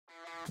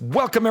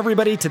Welcome,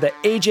 everybody, to the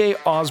AJ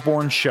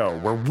Osborne Show,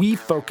 where we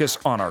focus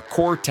on our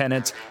core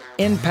tenets: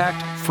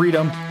 impact,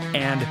 freedom,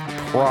 and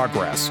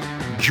progress.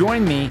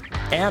 Join me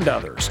and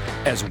others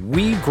as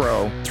we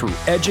grow through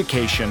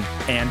education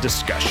and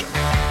discussion.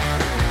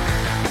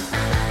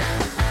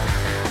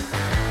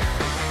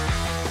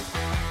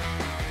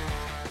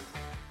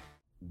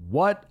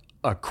 What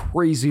a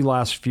crazy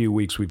last few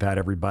weeks we've had,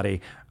 everybody.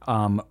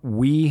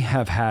 We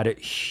have had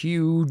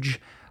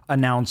huge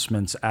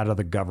announcements out of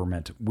the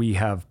government. We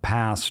have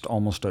passed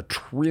almost $1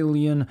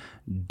 trillion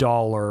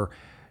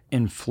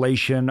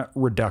Inflation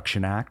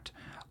Reduction Act.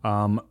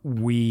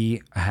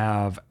 We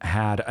have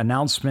had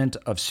announcement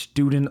of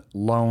student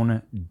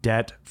loan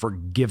debt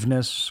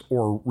forgiveness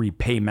or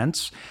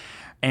repayments.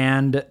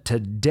 And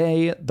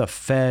today the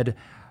Fed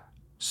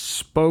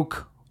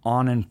spoke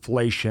on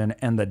inflation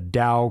and the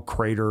Dow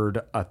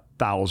cratered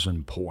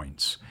 1,000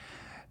 points.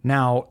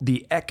 Now,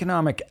 the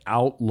economic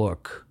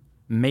outlook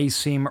may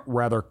seem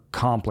rather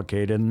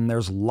complicated, and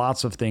there's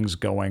lots of things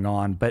going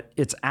on, but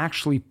it's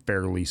actually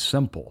fairly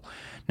simple.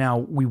 Now,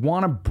 we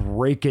want to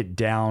break it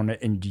down,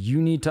 and you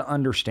need to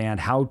understand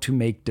how to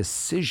make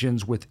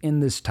decisions within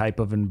this type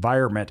of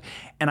environment.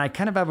 And I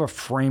kind of have a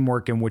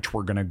framework in which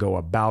we're going to go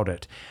about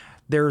it.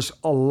 There's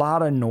a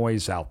lot of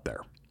noise out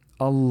there.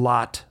 A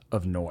lot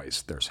of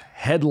noise. There's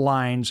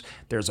headlines,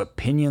 there's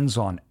opinions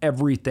on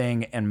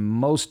everything, and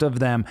most of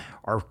them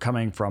are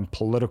coming from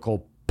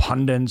political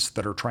pundits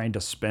that are trying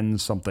to spin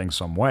something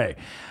some way.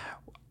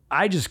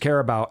 I just care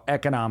about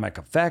economic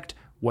effect,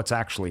 what's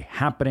actually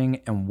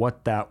happening, and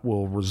what that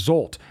will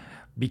result,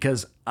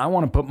 because I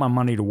want to put my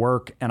money to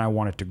work and I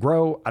want it to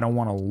grow. I don't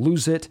want to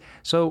lose it.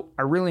 So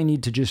I really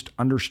need to just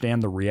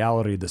understand the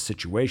reality of the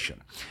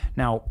situation.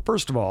 Now,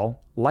 first of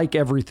all, like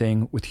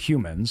everything with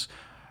humans,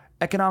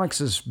 economics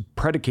is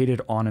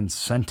predicated on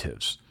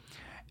incentives.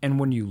 And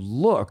when you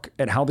look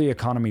at how the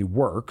economy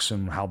works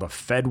and how the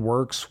Fed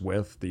works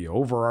with the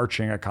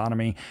overarching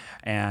economy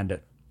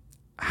and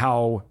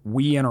how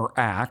we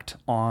interact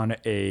on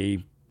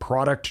a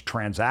product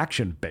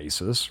transaction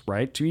basis,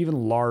 right, to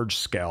even large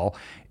scale,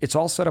 it's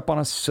all set up on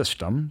a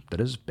system that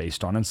is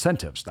based on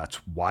incentives. That's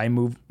why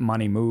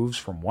money moves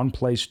from one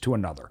place to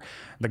another.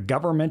 The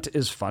government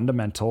is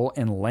fundamental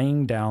in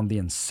laying down the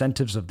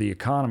incentives of the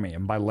economy.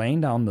 And by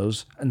laying down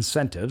those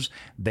incentives,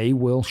 they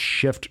will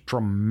shift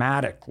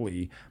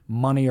dramatically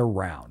money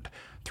around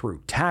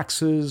through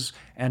taxes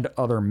and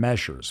other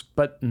measures.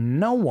 But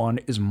no one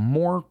is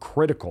more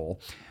critical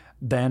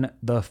than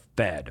the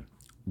Fed.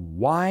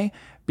 Why?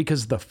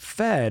 Because the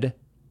Fed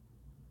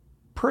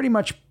pretty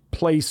much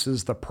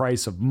places the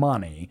price of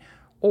money,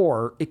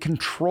 or it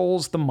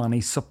controls the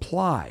money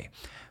supply.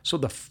 So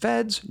the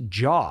Fed's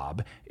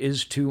job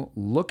is to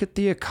look at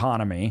the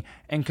economy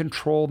and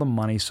control the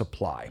money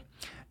supply.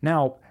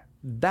 Now,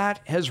 that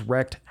has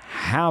wreaked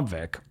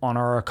havoc on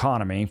our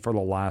economy for the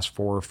last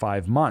 4 or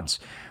 5 months.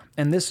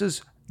 And this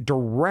is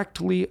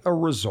directly a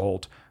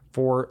result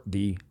for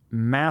the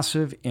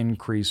massive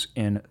increase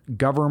in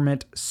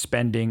government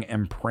spending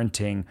and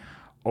printing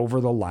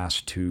over the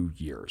last 2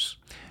 years.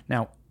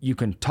 Now, you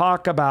can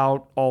talk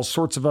about all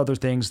sorts of other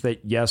things that,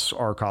 yes,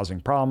 are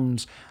causing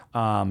problems,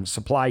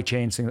 supply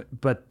chains,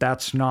 but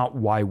that's not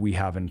why we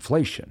have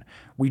inflation.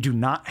 We do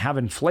not have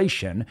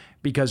inflation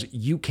because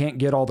you can't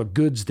get all the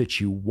goods that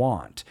you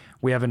want.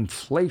 We have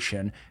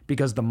inflation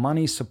because the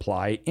money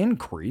supply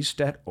increased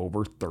at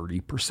over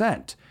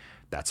 30%.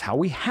 That's how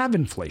we have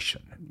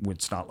inflation.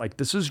 It's not like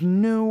this is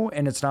new,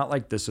 and it's not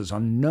like this is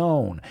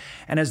unknown.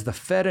 And as the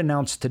Fed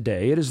announced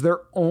today, it is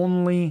their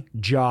only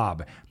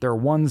job. Their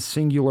one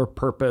singular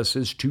purpose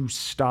is to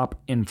stop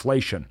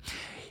inflation.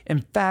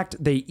 In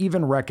fact, they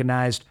even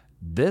recognized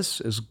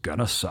this is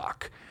gonna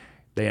suck.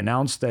 They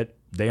announced that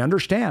they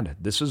understand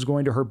this is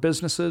going to hurt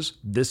businesses.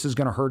 This is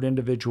gonna hurt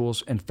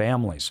individuals and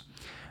families.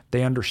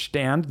 They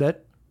understand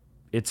that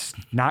it's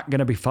not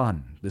gonna be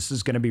fun. This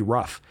is gonna be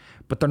rough,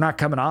 but they're not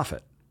coming off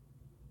it.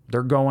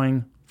 They're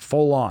going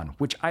full on,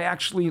 which I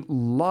actually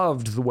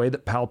loved the way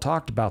that Powell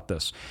talked about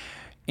this.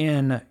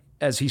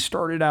 As he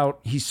started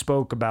out, he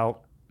spoke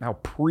about how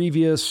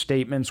previous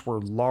statements were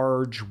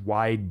large,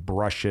 wide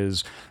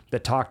brushes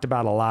that talked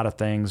about a lot of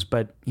things.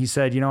 But he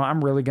said,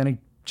 I'm really going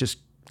to just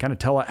kind of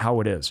tell it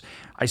how it is.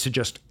 I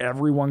suggest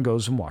everyone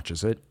goes and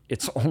watches it.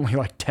 It's only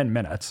like 10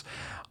 minutes.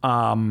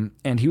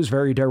 And he was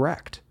very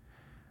direct.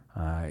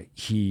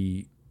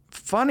 He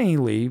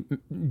funnily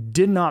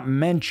did not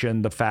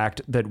mention the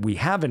fact that we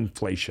have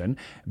inflation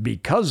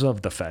because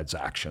of the Fed's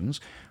actions,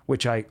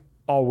 which I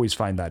always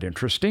find that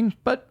interesting,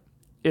 but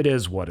it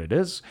is what it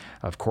is.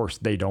 Of course,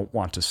 they don't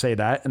want to say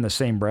that in the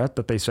same breath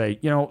that they say,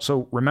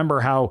 so remember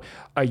how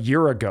a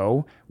year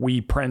ago we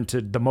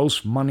printed the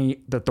most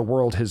money that the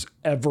world has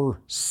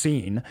ever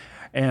seen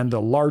and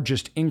the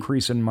largest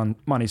increase in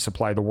money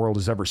supply the world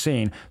has ever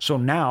seen. So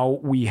now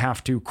we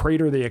have to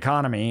crater the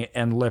economy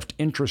and lift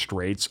interest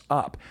rates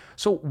up.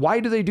 So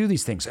why do they do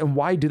these things, and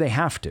why do they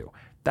have to?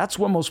 That's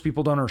what most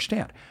people don't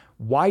understand.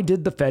 Why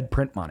did the Fed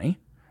print money?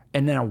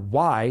 And then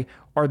why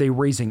are they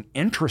raising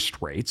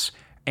interest rates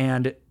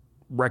and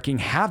wreaking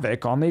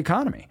havoc on the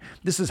economy?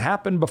 This has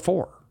happened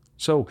before.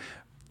 So,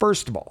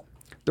 first of all,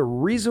 the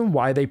reason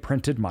why they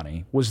printed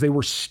money was they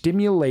were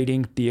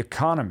stimulating the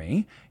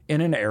economy in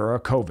an era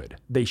of COVID.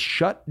 They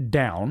shut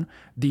down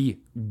the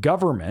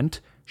government,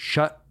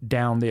 shut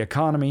down the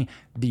economy.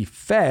 The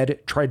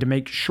Fed tried to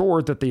make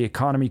sure that the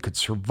economy could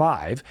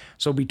survive.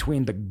 So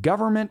between the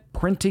government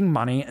printing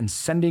money and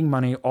sending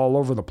money all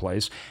over the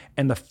place,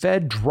 and the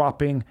Fed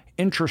dropping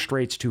interest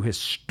rates to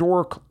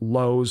historic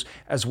lows,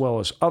 as well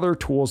as other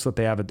tools that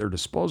they have at their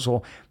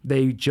disposal,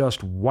 they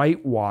just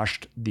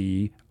whitewashed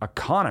the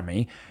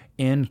economy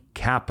in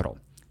capital.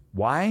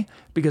 Why?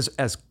 Because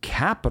as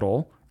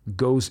capital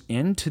goes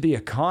into the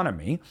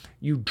economy,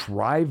 you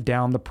drive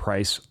down the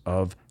price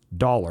of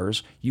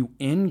dollars, you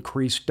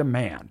increase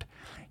demand.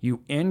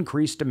 You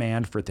increase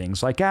demand for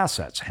things like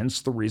assets,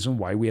 hence the reason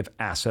why we have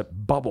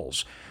asset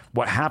bubbles.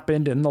 What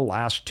happened in the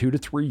last 2 to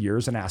 3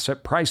 years in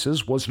asset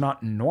prices was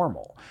not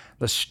normal.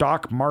 The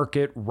stock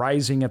market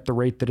rising at the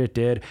rate that it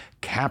did,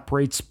 cap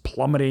rates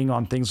plummeting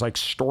on things like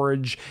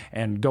storage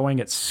and going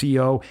at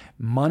CO.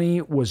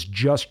 Money was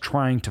just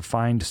trying to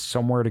find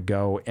somewhere to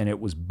go, and it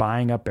was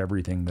buying up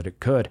everything that it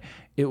could.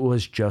 It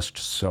was just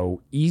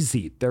so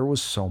easy. There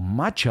was so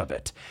much of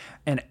it.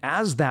 And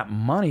as that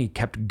money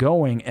kept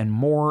going and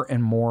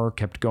more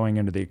kept going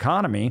into the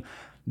economy,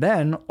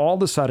 then all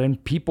of a sudden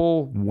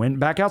people went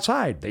back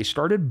outside. They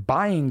started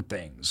buying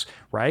things,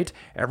 right?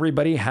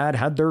 Everybody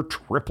had their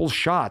triple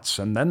shots,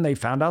 and then they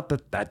found out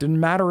that that didn't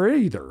matter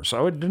either.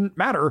 So it didn't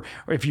matter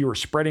if you were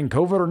spreading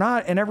COVID or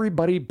not. And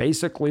everybody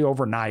basically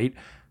overnight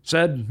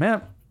said,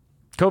 man,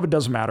 COVID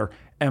doesn't matter,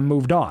 and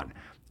moved on.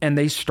 And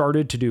they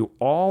started to do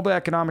all the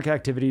economic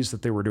activities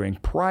that they were doing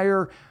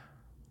prior,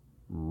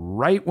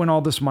 right when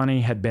all this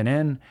money had been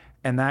in,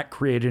 and that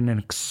created an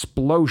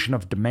explosion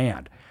of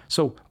demand.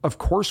 So, of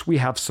course, we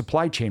have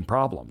supply chain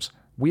problems.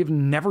 We have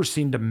never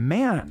seen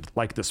demand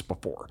like this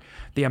before.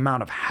 The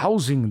amount of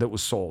housing that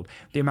was sold,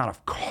 the amount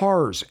of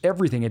cars,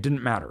 everything, it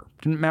didn't matter.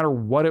 It didn't matter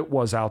what it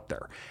was out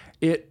there.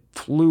 It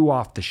flew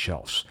off the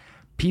shelves.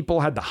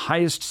 People had the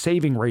highest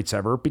saving rates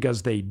ever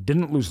because they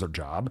didn't lose their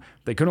job.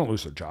 They couldn't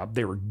lose their job.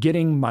 They were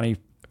getting money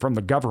from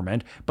the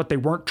government, but they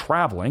weren't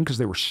traveling because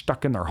they were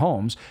stuck in their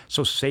homes.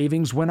 So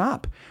savings went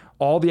up.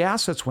 All the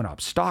assets went up,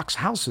 stocks,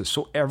 houses.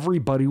 So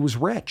everybody was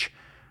rich.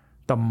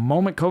 The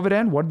moment COVID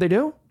ended, what did they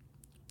do?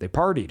 They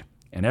partied,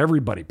 and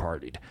everybody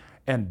partied.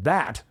 And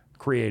that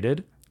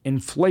created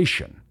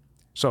inflation.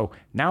 So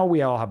now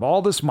we all have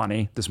all this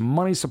money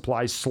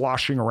supply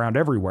sloshing around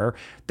everywhere.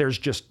 There's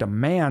just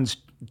demands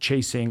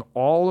chasing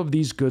all of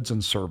these goods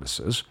and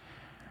services,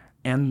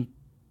 and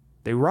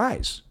they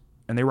rise,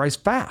 and they rise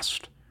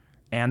fast.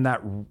 And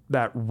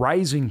that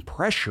rising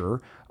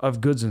pressure of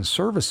goods and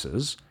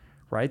services,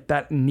 right,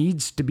 that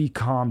needs to be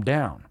calmed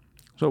down.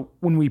 So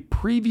when we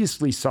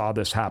previously saw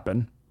this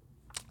happen,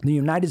 the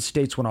United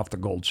States went off the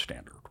gold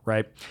standard,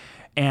 right?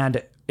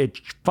 And it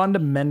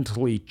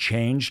fundamentally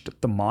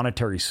changed the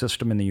monetary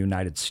system in the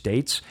United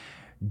States,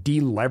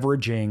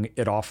 deleveraging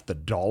it off the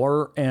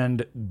dollar,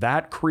 and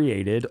that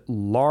created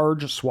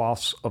large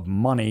swaths of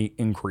money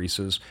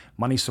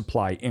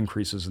supply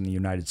increases in the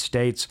United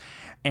States.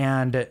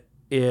 And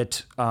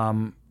it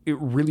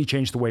really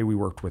changed the way we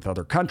worked with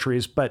other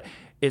countries, but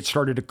it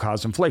started to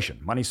cause inflation.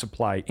 Money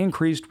supply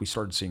increased, we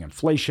started seeing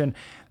inflation,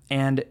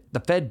 and the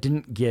Fed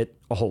didn't get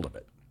a hold of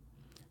it.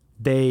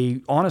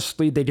 They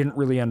didn't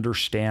really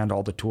understand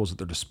all the tools at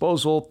their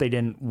disposal. They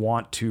didn't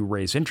want to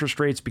raise interest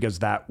rates because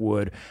that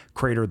would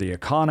crater the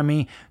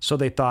economy. So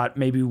they thought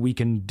maybe we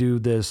can do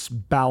this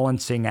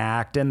balancing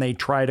act, and they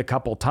tried a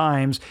couple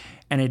times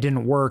and it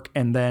didn't work.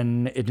 And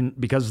then it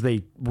didn't, because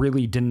they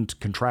really didn't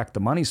contract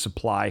the money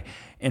supply,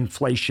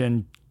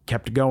 inflation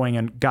kept going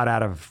and got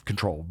out of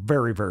control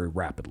very, very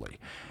rapidly.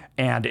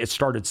 And it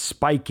started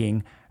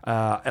spiking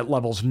at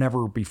levels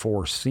never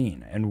before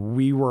seen. And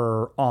we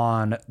were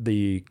on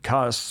the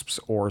cusps,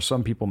 or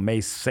some people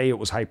may say it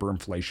was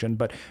hyperinflation,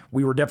 but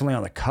we were definitely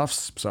on the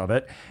cusps of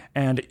it.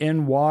 And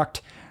in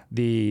walked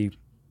the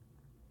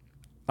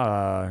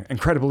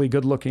incredibly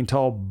good-looking,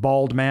 tall,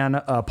 bald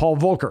man, Paul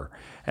Volcker.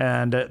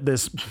 And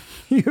this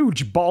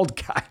huge, bald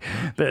guy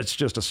that's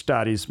just a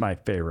stud. He's my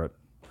favorite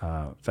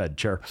Fed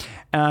chair.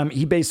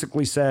 He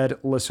basically said,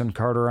 listen,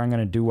 Carter, I'm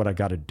going to do what I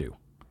got to do.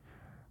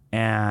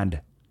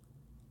 And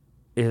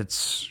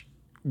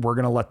we're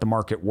going to let the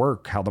market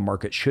work how the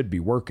market should be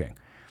working.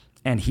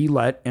 And he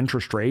let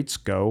interest rates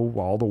go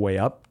all the way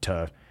up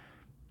to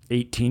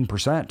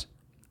 18%.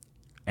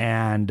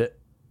 And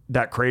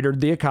that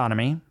cratered the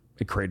economy.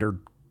 It cratered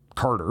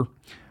Carter,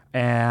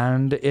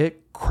 and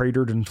it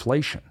cratered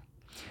inflation.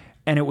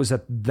 And it was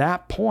at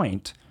that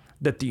point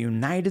that the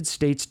United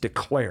States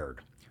declared,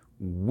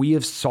 we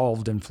have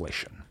solved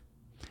inflation.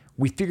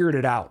 We figured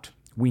it out.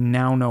 We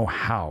now know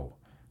how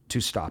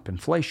to stop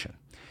inflation.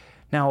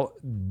 Now,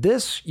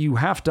 this you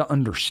have to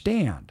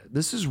understand.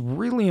 This is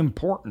really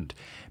important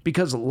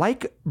because,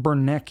 like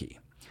Bernanke,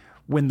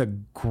 when the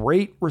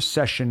Great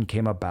Recession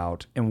came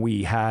about and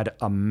we had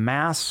a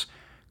mass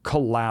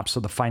collapse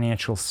of the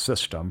financial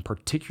system,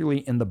 particularly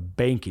in the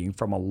banking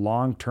from a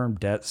long-term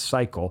debt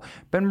cycle,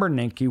 Ben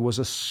Bernanke was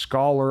a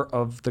scholar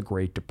of the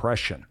Great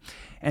Depression.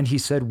 And he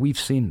said, we've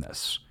seen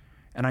this,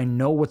 and I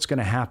know what's going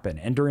to happen.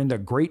 And during the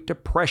Great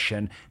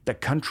Depression, the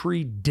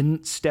country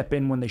didn't step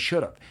in when they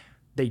should have.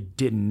 They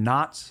did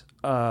not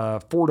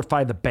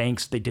fortify the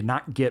banks. They did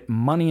not get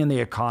money in the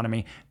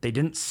economy. They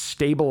didn't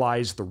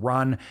stabilize the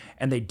run,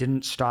 and they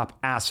didn't stop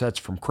assets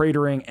from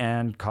cratering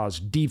and cause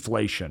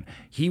deflation.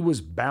 He was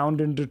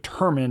bound and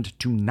determined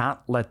to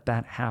not let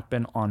that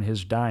happen on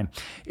his dime.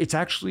 It's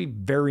actually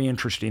very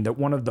interesting that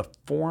one of the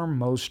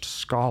foremost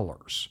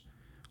scholars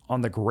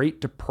on the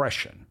Great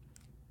Depression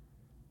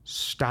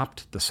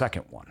stopped the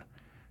second one.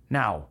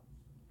 Now,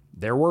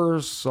 there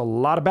was a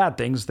lot of bad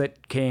things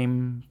that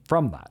came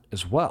from that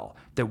as well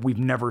that we've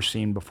never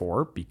seen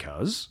before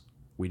because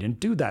we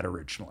didn't do that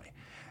originally.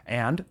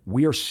 And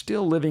we are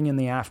still living in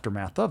the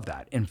aftermath of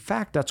that. In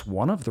fact, that's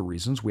one of the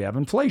reasons we have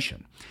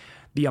inflation.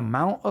 The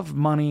amount of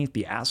money,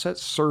 the asset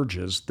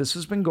surges, this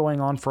has been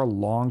going on for a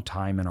long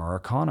time in our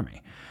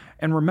economy.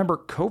 And remember,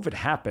 COVID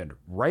happened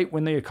right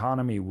when the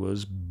economy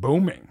was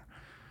booming.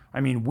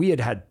 I mean, we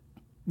had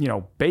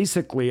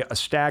basically a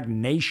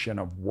stagnation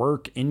of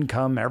work,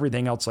 income,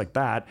 everything else like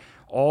that,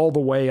 all the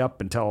way up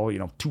until,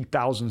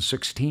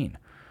 2016.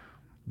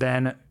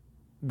 Then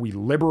we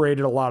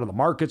liberated a lot of the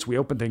markets, we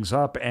opened things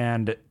up,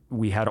 and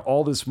we had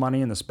all this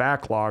money in this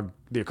backlog.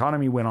 The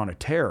economy went on a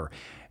tear.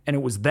 And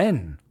it was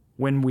then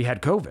when we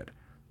had COVID.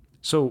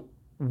 So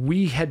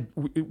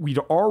we'd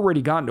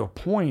already gotten to a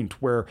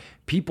point where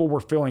people were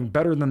feeling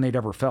better than they'd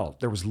ever felt.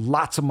 There was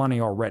lots of money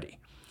already.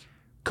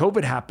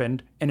 COVID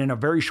happened, and in a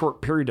very short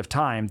period of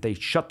time, they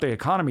shut the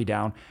economy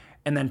down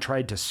and then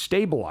tried to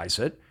stabilize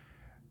it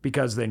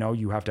because they know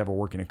you have to have a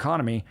working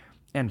economy.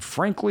 And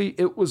frankly,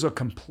 it was a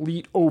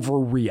complete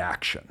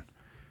overreaction.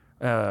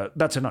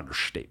 That's an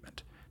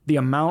understatement. The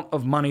amount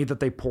of money that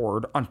they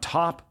poured on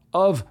top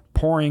of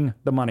pouring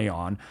the money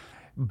on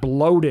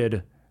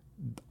bloated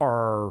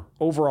our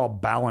overall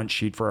balance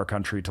sheet for our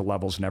country to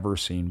levels never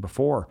seen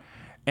before.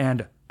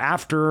 And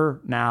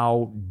after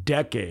now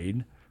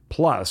decade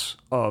plus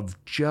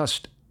of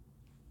just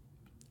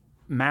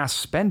mass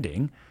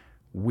spending,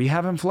 we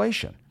have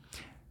inflation.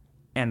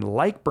 And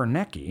like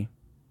Bernanke,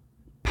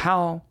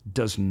 Powell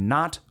does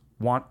not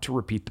want to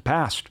repeat the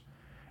past.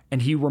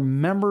 And he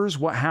remembers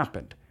what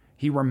happened.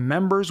 He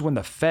remembers when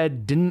the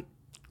Fed didn't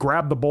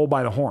grab the bull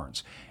by the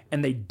horns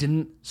and they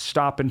didn't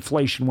stop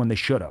inflation when they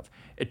should have.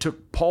 It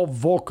took Paul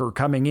Volcker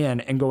coming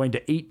in and going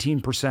to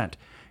 18%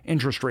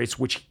 interest rates,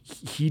 which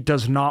he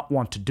does not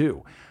want to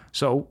do.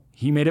 So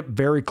he made it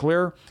very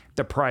clear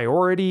the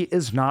priority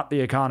is not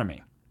the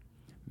economy,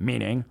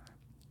 meaning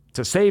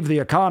to save the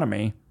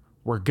economy,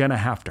 we're going to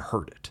have to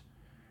hurt it.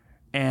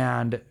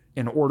 And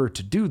in order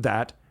to do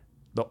that,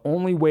 the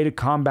only way to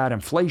combat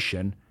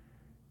inflation,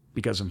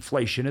 because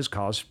inflation is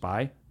caused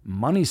by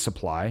money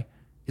supply,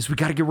 is we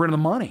got to get rid of the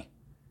money.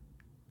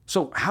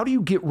 So how do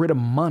you get rid of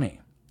money?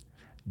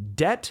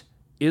 Debt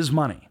is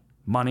money.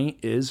 Money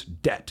is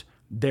debt.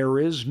 There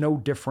is no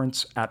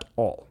difference at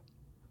all.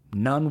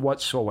 None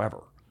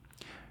whatsoever.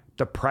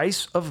 The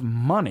price of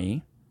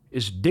money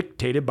is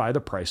dictated by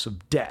the price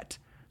of debt.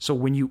 So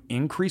when you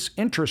increase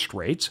interest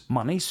rates,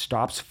 money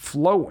stops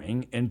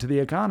flowing into the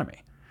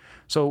economy.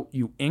 So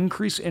you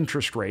increase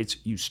interest rates,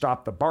 you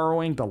stop the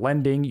borrowing, the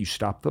lending, you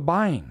stop the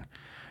buying,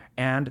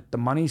 and the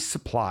money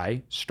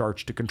supply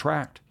starts to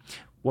contract.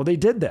 Well, they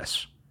did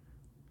this,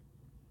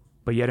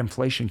 but yet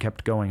inflation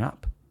kept going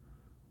up.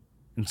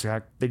 In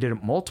fact, they did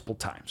it multiple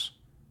times,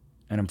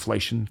 and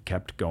inflation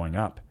kept going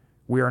up.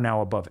 We are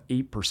now above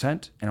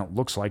 8%, and it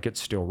looks like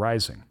it's still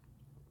rising.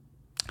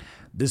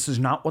 This is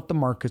not what the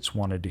markets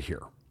wanted to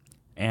hear,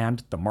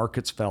 and the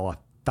markets fell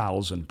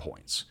 1,000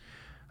 points.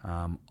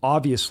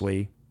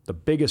 Obviously, the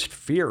biggest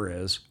fear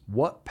is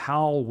what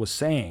Powell was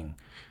saying,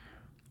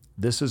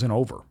 this isn't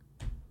over,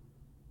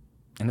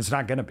 and it's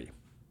not going to be.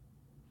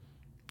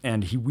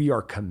 And we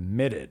are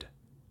committed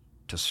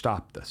to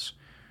stop this.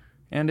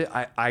 And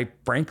I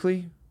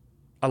frankly,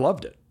 I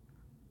loved it.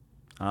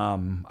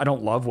 I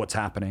don't love what's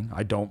happening.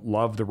 I don't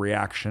love the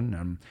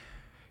reaction.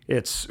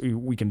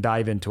 We can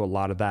dive into a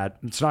lot of that.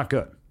 It's not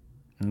good.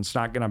 And it's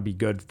not going to be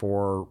good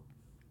for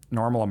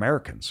normal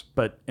Americans.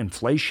 But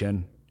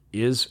inflation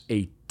is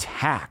a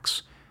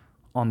tax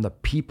on the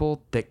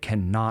people that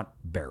cannot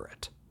bear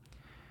it.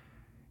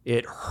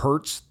 It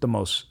hurts the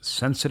most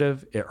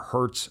sensitive. It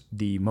hurts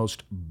the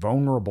most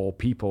vulnerable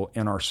people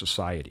in our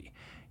society.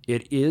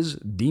 It is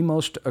the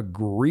most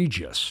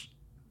egregious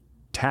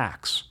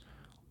tax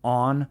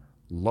on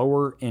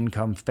lower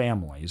income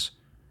families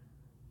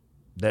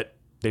that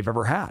they've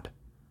ever had.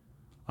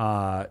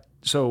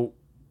 So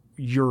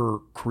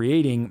you're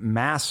creating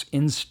mass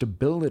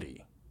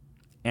instability,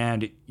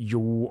 and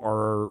you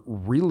are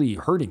really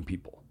hurting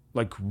people,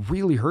 like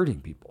really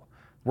hurting people.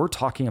 We're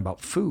talking about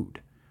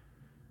food.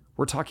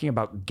 We're talking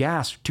about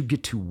gas to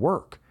get to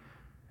work.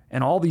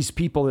 And all these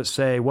people that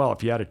say, well,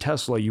 if you had a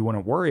Tesla, you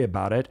wouldn't worry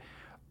about it.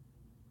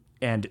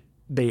 And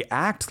they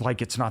act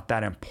like it's not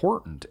that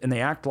important. And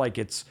they act like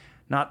it's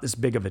not this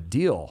big of a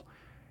deal.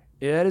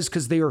 It is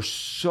because they are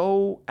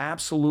so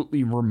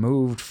absolutely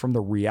removed from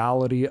the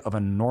reality of a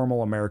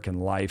normal American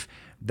life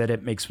that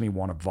it makes me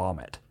want to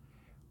vomit.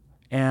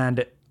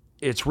 And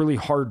it's really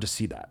hard to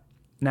see that.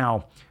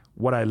 Now,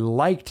 what I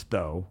liked,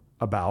 though,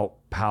 about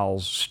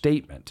Powell's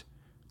statement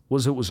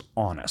was it was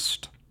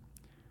honest.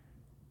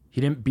 He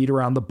didn't beat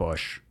around the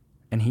bush,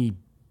 and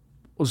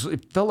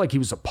it felt like he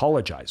was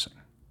apologizing.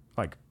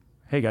 Like,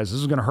 hey guys, this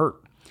is going to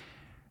hurt.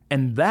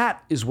 And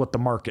that is what the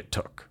market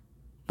took.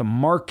 The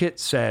market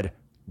said,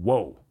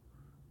 whoa,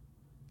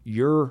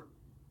 you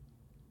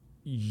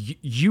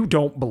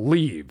don't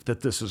believe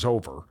that this is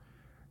over.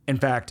 In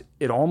fact,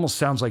 it almost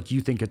sounds like you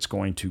think it's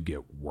going to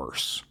get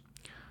worse.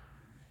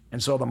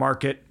 And so the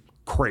market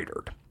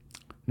cratered.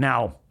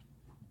 Now,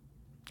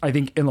 I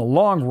think in the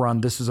long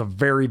run, this is a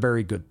very,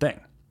 very good thing,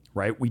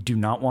 right? We do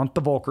not want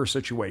the Volcker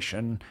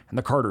situation and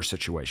the Carter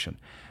situation.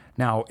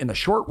 Now, in the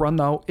short run,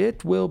 though,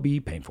 it will be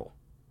painful.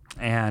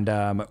 And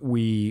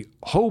we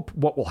hope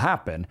what will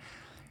happen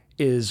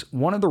is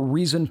one of the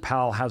reasons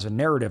Powell has a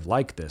narrative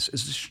like this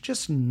is it's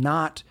just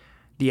not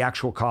the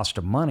actual cost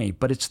of money,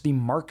 but it's the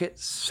market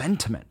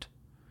sentiment.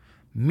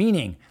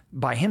 Meaning,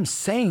 by him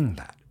saying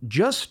that,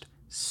 just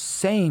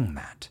saying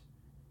that,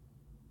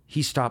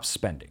 he stops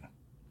spending.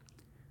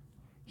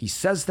 He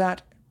says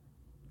that,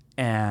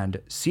 and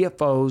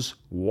CFOs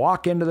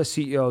walk into the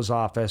CEO's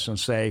office and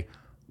say,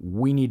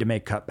 we need to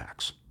make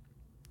cutbacks.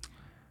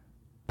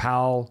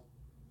 Powell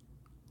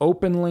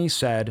openly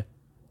said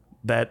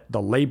that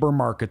the labor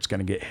market's going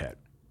to get hit,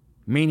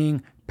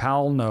 meaning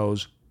Powell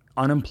knows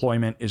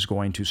unemployment is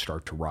going to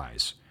start to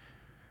rise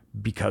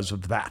because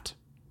of that.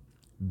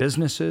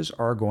 Businesses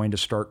are going to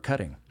start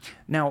cutting.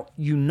 Now,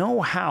 you know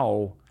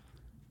how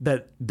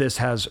that this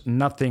has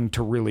nothing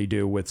to really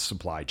do with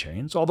supply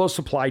chains, although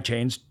supply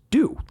chains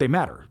they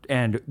matter,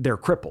 and they're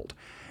crippled.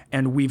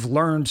 And we've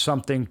learned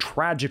something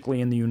tragically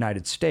in the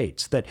United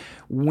States, that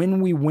when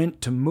we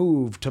went to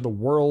move to the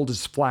world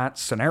is flat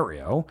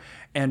scenario,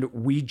 and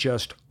we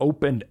just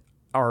opened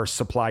our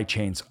supply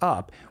chains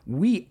up,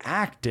 we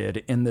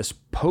acted in this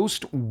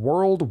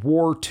post-World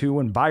War II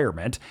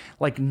environment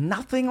like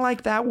nothing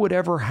like that would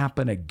ever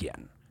happen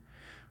again.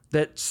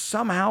 That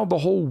somehow the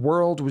whole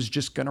world was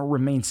just going to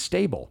remain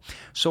stable.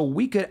 So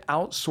we could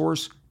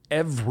outsource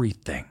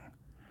everything,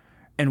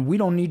 and we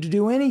don't need to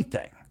do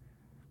anything.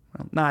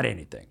 Well, not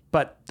anything,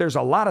 but there's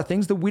a lot of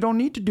things that we don't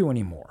need to do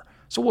anymore.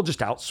 So we'll just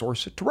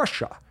outsource it to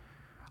Russia.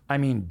 I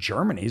mean,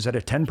 Germany's at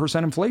a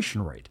 10%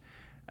 inflation rate.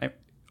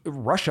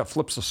 Russia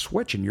flips a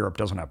switch and Europe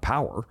doesn't have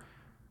power.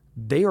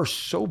 They are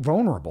so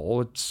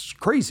vulnerable, it's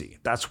crazy.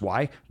 That's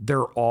why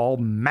they're all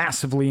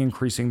massively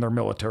increasing their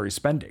military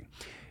spending.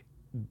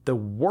 The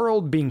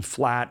world being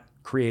flat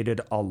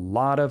created a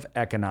lot of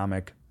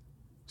economic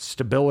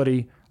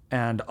stability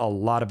and a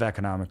lot of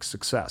economic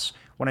success.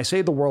 When I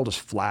say the world is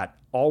flat,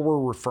 all we're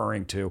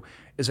referring to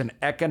is an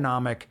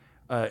economic,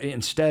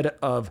 instead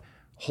of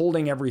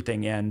holding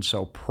everything in,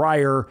 so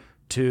prior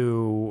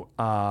to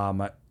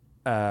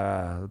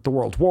the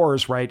world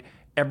wars, right?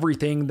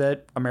 Everything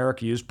that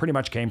America used pretty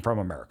much came from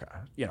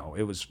America. You know,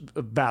 it was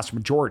a vast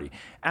majority.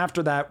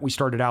 After that, we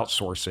started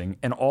outsourcing,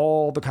 and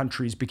all the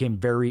countries became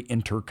very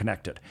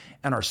interconnected,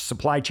 and our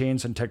supply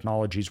chains and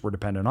technologies were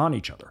dependent on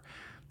each other.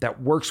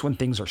 That works when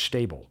things are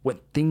stable. When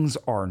things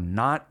are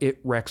not, it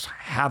wreaks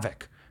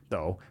havoc,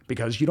 though,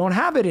 because you don't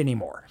have it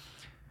anymore.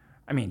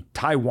 I mean,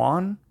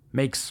 Taiwan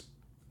makes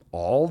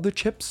all the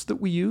chips that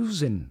we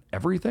use in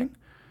everything,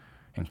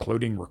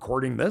 including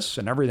recording this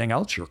and everything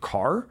else, your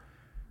car.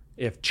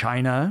 If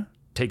China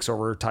takes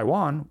over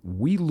Taiwan,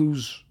 we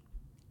lose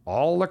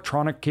all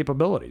electronic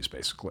capabilities,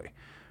 basically.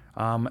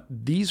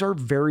 These are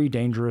very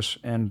dangerous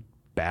and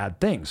bad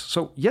things.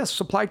 So yes,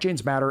 supply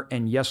chains matter,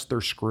 and yes,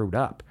 they're screwed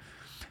up.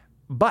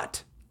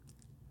 But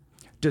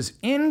does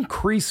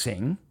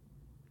increasing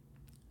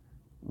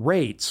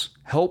rates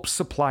help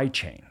supply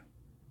chain?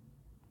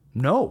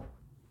 No,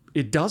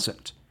 it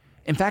doesn't.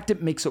 In fact,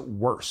 it makes it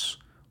worse.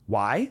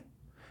 Why?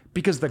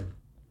 Because the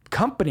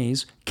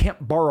companies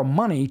can't borrow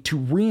money to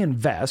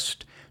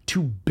reinvest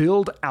to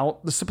build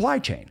out the supply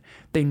chain.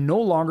 They no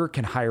longer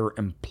can hire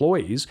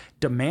employees.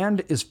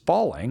 Demand is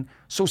falling,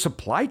 so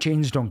supply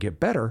chains don't get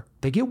better,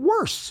 they get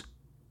worse.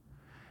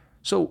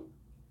 So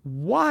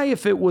why,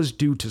 if it was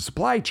due to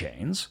supply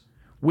chains,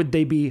 would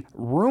they be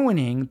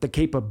ruining the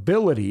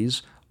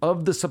capabilities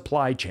of the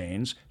supply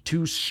chains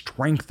to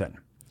strengthen?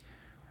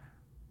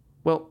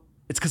 Well,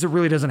 it's because it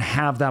really doesn't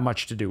have that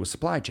much to do with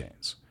supply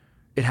chains.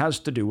 It has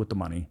to do with the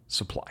money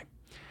supply.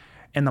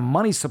 And the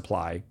money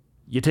supply,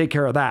 you take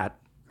care of that,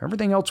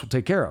 everything else will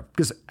take care of.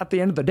 Because at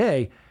the end of the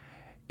day,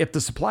 if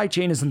the supply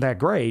chain isn't that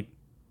great,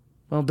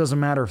 well, it doesn't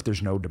matter if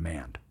there's no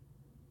demand.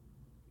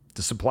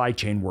 The supply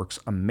chain works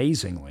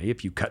amazingly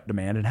if you cut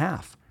demand in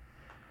half.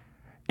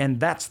 And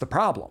that's the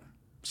problem.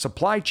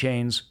 Supply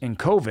chains in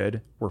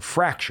COVID were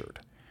fractured.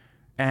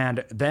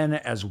 And then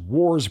as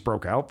wars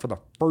broke out, for the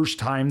first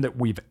time that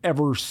we've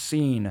ever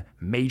seen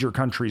major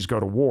countries go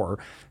to war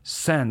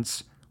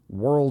since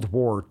World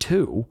War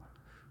II,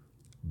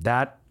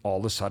 That all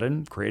of a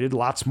sudden created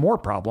lots more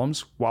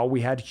problems while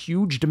we had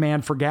huge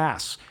demand for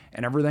gas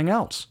and everything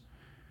else.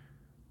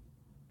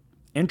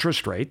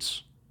 Interest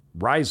rates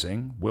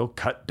rising will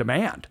cut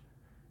demand.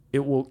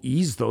 It will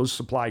ease those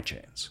supply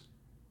chains.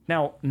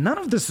 Now, none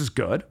of this is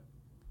good,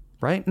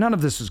 right? None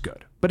of this is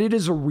good, but it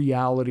is a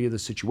reality of the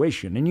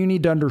situation, and you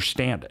need to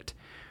understand it.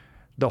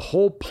 The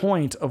whole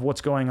point of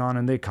what's going on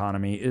in the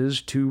economy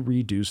is to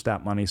reduce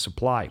that money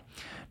supply.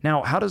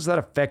 Now, how does that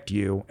affect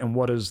you, and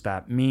what does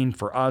that mean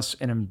for us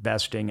in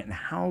investing, and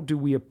how do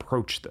we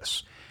approach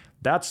this?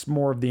 That's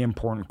more of the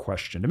important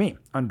question to me.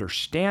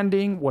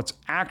 Understanding what's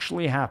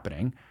actually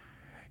happening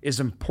is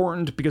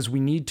important because we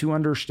need to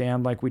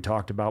understand, like we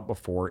talked about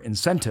before,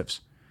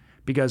 incentives.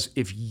 Because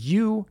if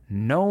you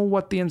know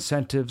what the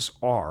incentives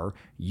are,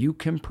 you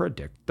can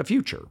predict the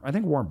future. I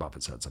think Warren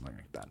Buffett said something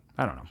like that.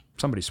 I don't know.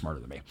 Somebody smarter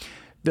than me.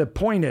 The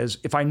point is,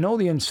 if I know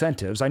the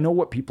incentives, I know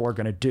what people are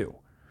going to do.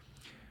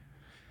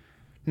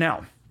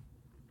 Now,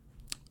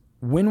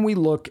 when we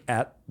look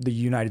at the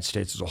United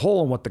States as a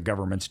whole and what the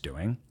government's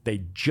doing,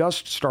 they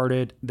just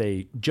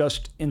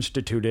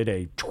instituted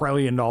a $1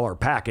 trillion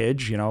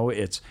package.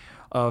 It's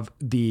of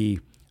the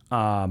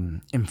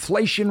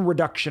Inflation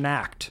Reduction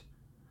Act.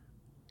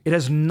 It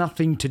has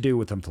nothing to do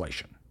with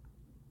inflation.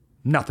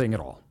 Nothing at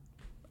all.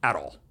 At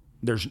all.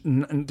 There's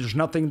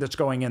nothing that's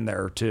going in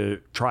there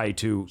to try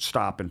to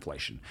stop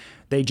inflation.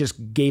 They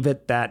just gave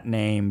it that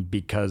name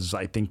because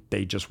I think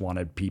they just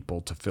wanted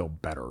people to feel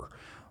better.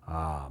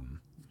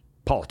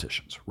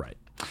 Politicians, right?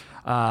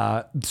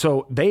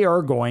 So they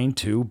are going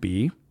to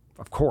be,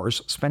 of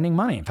course, spending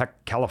money. In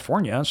fact,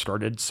 California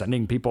started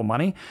sending people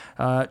money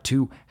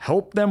to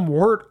help them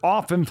ward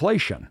off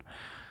inflation.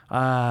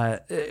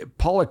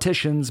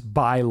 Politicians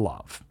buy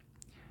love,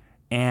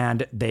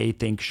 and they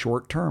think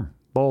short term.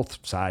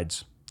 Both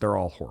sides, they're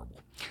all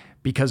horrible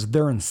because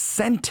their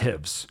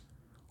incentives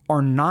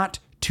are not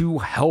to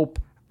help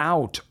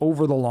out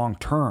over the long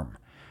term.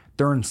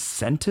 Their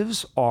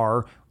incentives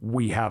are,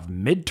 we have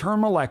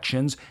midterm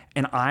elections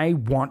and I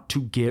want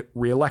to get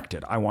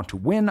reelected. I want to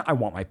win. I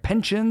want my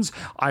pensions.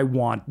 I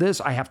want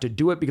this. I have to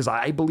do it because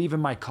I believe in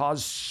my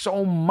cause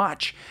so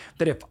much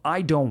that if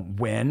I don't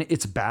win,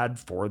 it's bad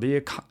for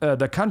the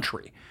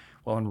country.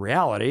 Well, in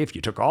reality, if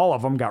you took all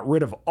of them, got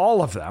rid of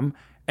all of them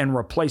and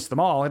replaced them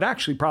all, it'd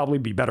actually probably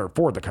be better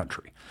for the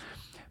country.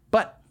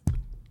 But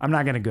I'm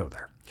not going to go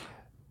there.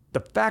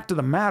 The fact of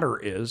the matter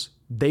is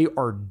they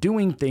are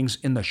doing things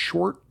in the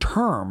short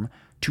term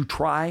to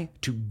try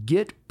to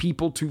get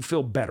people to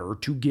feel better,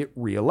 to get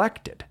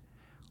reelected.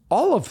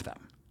 All of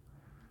them.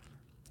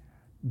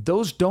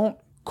 Those don't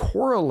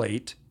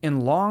correlate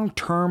in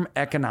long-term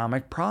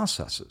economic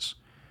processes.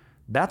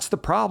 That's the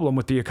problem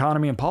with the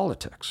economy and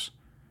politics.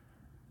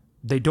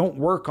 They don't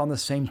work on the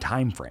same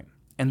time frame,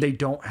 and they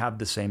don't have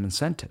the same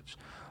incentives.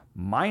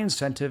 My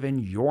incentive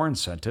and your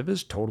incentive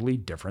is totally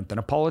different than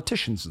a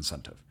politician's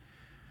incentive.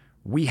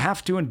 We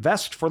have to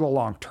invest for the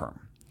long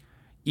term,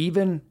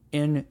 even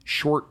in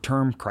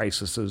short-term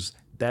crises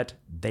that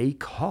they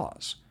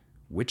cause,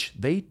 which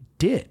they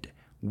did.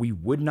 We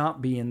would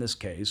not be in this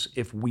case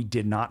if we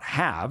did not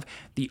have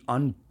the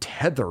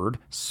untethered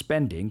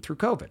spending through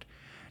COVID.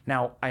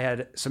 Now, I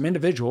had some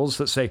individuals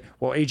that say,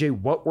 well, AJ,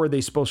 what were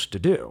they supposed to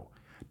do?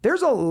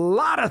 There's a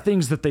lot of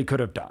things that they could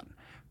have done.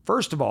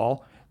 First of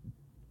all,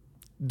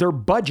 their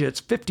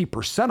budgets,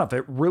 50% of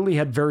it really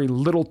had very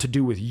little to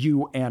do with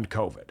you and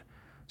COVID.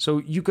 So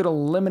you could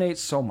eliminate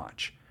so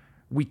much.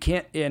 We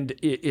can't, and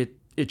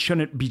it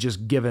shouldn't be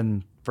just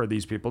given for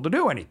these people to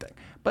do anything,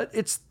 but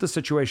it's the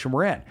situation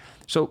we're in.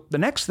 So the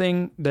next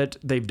thing that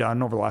they've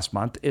done over the last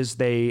month is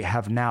they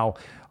have now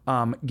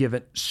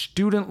given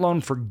student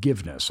loan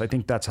forgiveness. I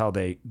think that's how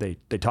they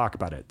talk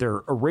about it.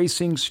 They're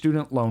erasing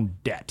student loan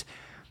debt.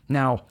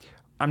 Now,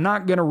 I'm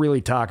not going to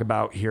really talk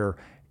about here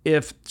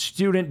if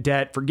student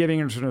debt, forgiving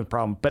is a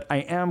problem, but I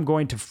am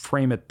going to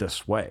frame it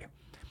this way.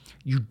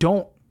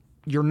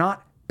 You're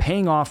not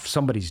paying off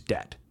somebody's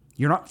debt.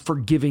 You're not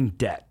forgiving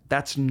debt.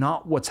 That's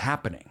not what's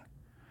happening.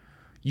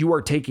 You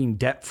are taking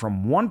debt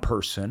from one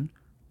person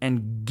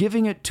and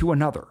giving it to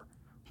another.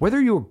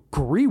 Whether you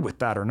agree with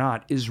that or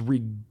not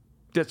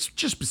that's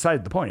just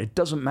beside the point. It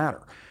doesn't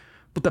matter.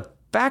 But the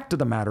fact of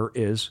the matter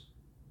is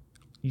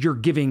you're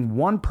giving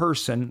one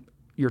person,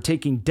 you're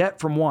taking debt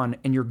from one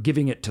and you're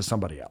giving it to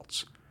somebody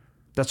else.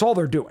 That's all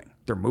they're doing.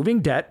 They're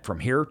moving debt from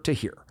here to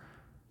here.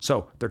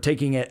 So they're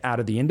taking it out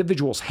of the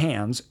individual's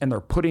hands and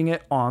they're putting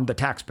it on the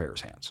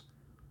taxpayer's hands.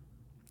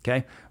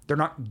 Okay? They're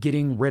not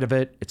getting rid of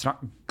it. It's not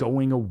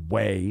going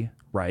away,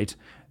 right?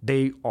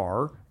 They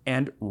are,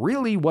 and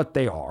really what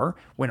they are,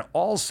 when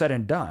all's said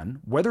and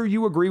done, whether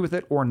you agree with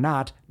it or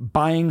not,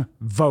 buying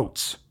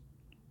votes.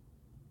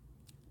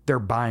 They're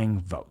buying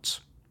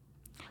votes.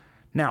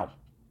 Now,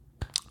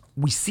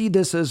 we see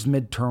this as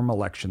midterm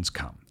elections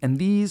come, and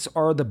these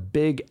are the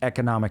big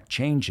economic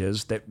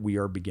changes that we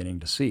are beginning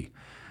to see.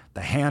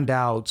 The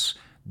handouts,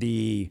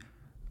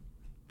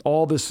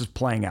 all this is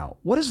playing out.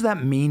 What does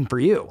that mean for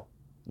you?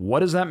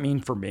 What does that mean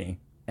for me?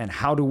 And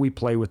how do we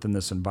play within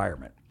this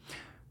environment?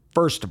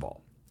 First of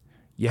all,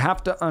 you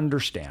have to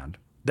understand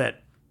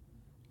that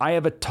I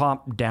have a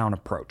top-down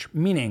approach,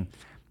 meaning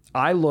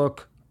I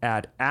look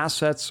at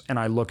assets and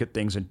I look at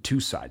things in two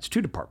sides,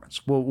 two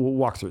departments. We'll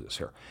walk through this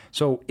here.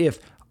 So if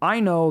I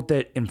know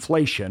that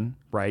inflation,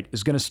 right,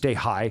 is going to stay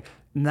high,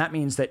 and that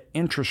means that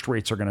interest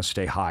rates are going to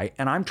stay high,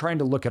 and I'm trying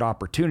to look at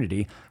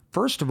opportunity.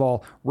 First of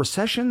all,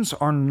 recessions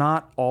are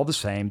not all the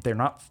same. They're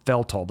not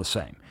felt all the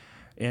same.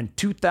 In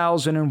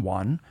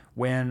 2001,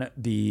 when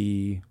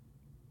the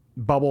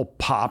bubble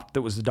popped,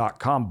 that was the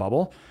dot-com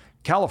bubble,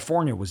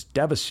 California was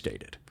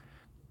devastated.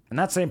 In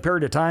that same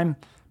period of time,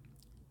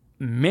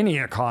 many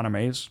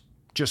economies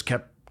just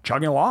kept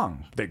chugging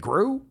along. They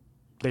grew.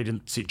 They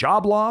didn't see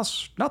job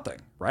loss, nothing,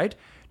 right?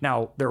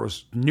 Now, there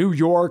was New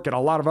York and a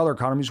lot of other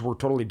economies were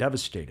totally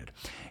devastated.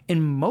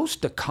 In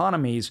most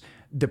economies,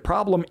 the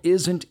problem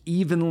isn't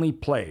evenly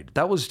played.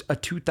 That was a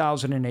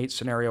 2008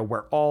 scenario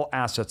where all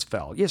assets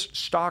fell. Yes,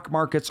 stock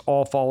markets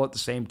all fall at the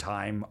same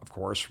time, of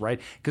course,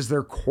 right? Because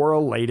they're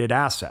correlated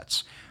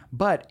assets.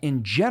 But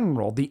in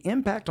general, the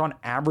impact on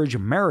average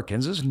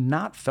Americans is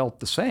not felt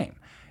the same.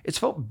 It's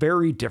felt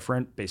very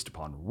different based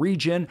upon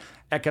region,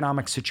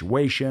 economic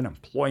situation,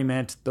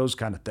 employment, those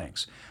kind of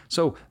things.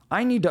 So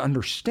I need to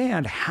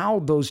understand how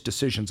those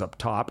decisions up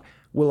top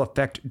will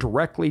affect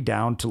directly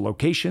down to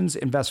locations,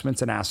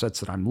 investments, and assets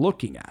that I'm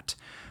looking at,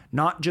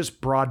 not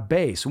just broad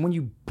base. And when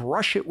you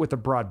brush it with a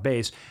broad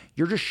base,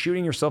 you're just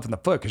shooting yourself in the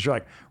foot because you're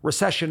like,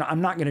 recession,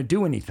 I'm not going to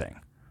do anything.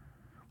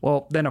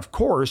 Well, then of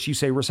course you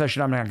say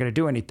recession, I'm not going to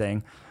do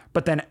anything.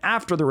 But then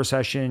after the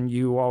recession,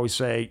 you always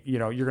say, you're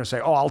going to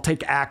say, oh, I'll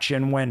take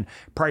action when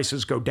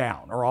prices go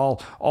down, or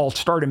I'll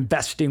start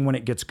investing when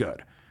it gets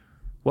good.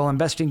 Well,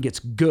 investing gets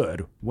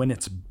good when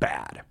it's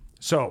bad.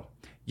 So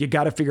you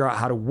got to figure out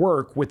how to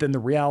work within the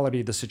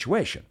reality of the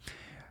situation.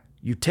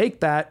 You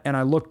take that and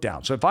I look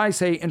down. So if I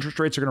say interest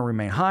rates are going to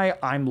remain high,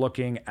 I'm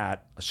looking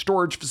at a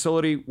storage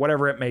facility,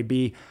 whatever it may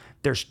be.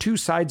 There's two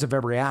sides of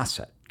every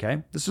asset,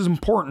 okay? This is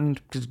important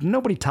because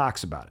nobody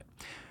talks about it.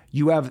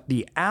 You have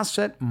the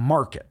asset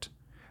market.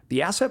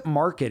 The asset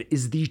market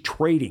is the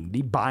trading,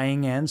 the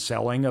buying and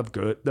selling of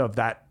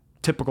that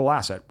typical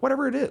asset,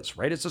 whatever it is,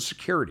 right? It's a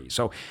security.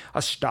 So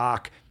a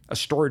stock, a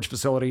storage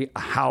facility, a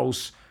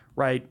house,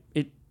 right?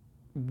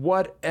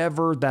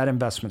 Whatever that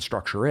investment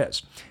structure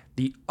is.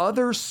 The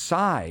other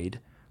side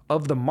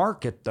of the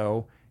market,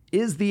 though,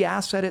 is the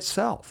asset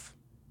itself.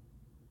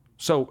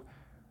 So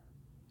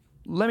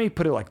let me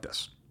put it like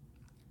this.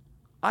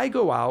 I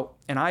go out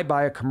and I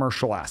buy a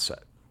commercial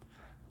asset.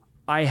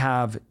 I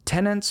have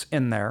tenants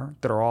in there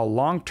that are all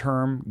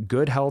long-term,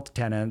 good health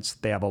tenants.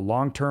 They have a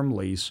long-term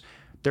lease.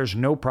 There's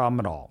no problem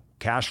at all.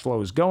 Cash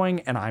flow is going,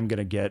 and I'm going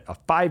to get a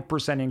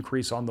 5%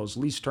 increase on those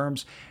lease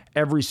terms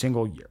every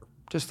single year,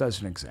 just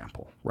as an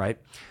example, right?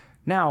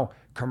 Now,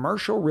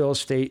 commercial real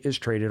estate is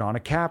traded on a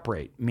cap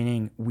rate,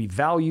 meaning we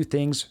value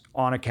things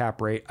on a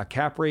cap rate. A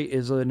cap rate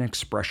is an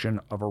expression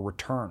of a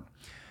return.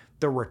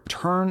 The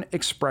return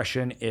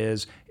expression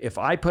is if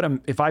I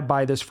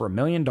buy this for $1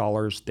 million,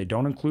 they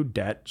don't include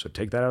debt, so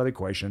take that out of the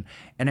equation,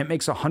 and it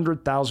makes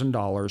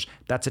 $100,000,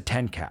 that's a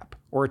 10 cap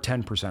or a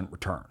 10%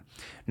 return.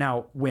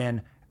 Now,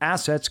 when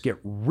assets get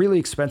really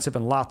expensive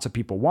and lots of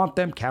people want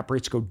them, cap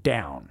rates go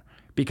down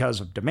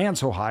because of demand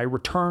so high,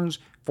 returns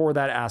for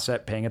that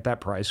asset paying at that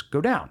price go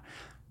down.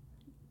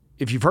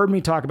 If you've heard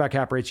me talk about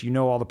cap rates, you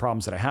know all the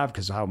problems that I have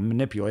because of how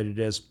manipulated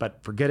it is,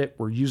 but forget it.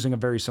 We're using a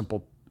very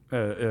simple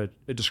a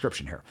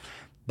description here.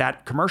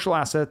 That commercial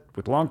asset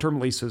with long-term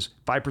leases,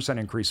 5%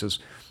 increases.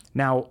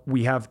 Now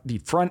we have the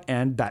front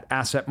end, that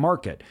asset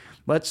market.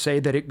 Let's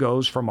say that it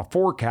goes from a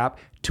 4 cap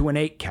to an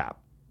 8 cap.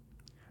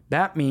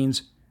 That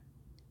means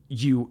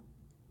you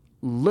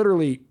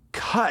literally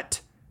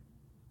cut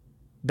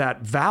that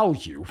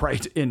value,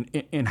 right,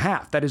 in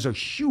half. That is a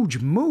huge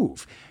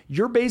move.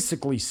 You're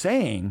basically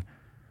saying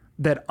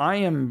that I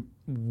am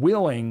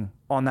willing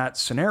on that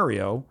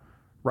scenario,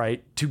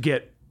 right, to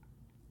get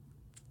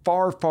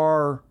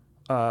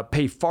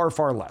pay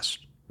far less,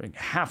 like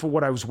half of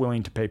what I was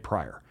willing to pay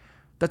prior.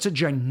 That's a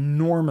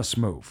ginormous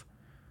move.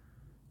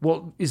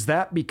 Well, is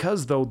that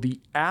because, though, the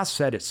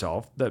asset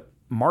itself, the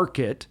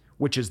market,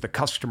 which is the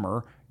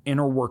customer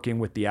interworking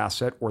with the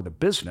asset or the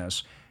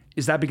business,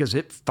 is that because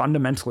it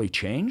fundamentally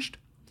changed?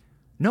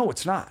 No,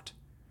 it's not.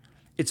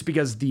 It's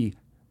because the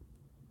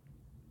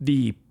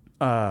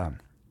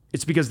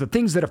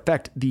things that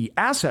affect the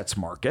assets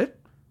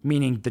market,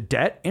 meaning the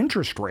debt,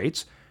 interest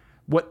rates,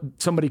 what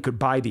somebody could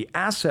buy the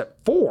asset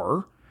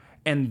for,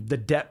 and the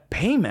debt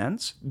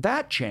payments,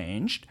 that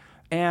changed,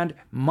 and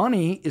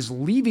money is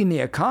leaving the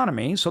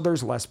economy, so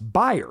there's less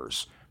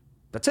buyers.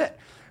 That's it.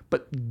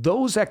 But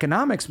those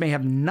economics may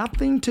have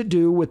nothing to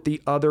do with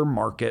the other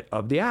market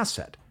of the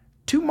asset.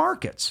 Two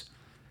markets.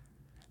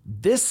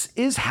 This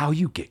is how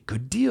you get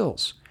good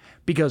deals,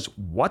 because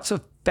what's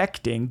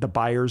affecting the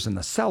buyers and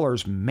the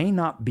sellers may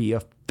not be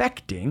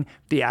affecting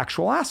the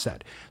actual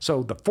asset.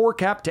 So the 4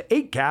 cap to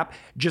 8 cap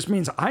just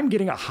means I'm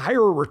getting a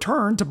higher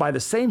return to buy the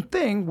same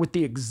thing with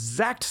the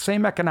exact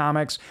same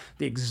economics,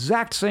 the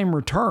exact same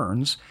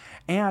returns,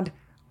 and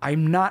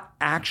I'm not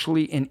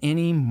actually in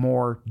any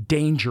more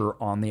danger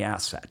on the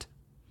asset.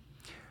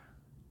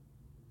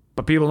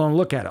 But people don't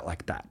look at it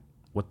like that.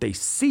 What they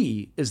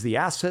see is the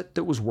asset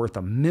that was worth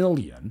 $1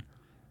 million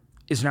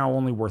is now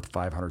only worth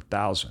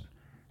 500,000.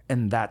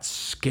 And that's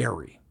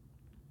scary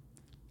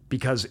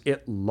because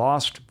it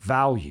lost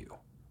value.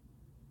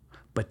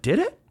 But did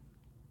it?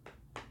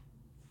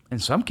 In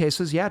some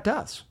cases, yeah, it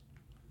does.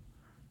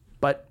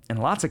 But in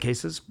lots of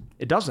cases,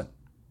 it doesn't.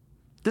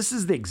 This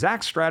is the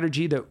exact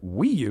strategy that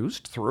we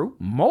used through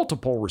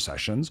multiple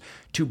recessions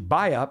to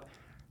buy up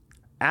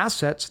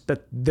assets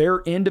that their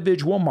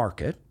individual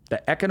market,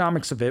 the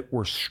economics of it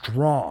were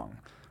strong,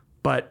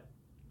 but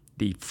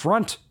the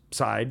front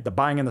side, the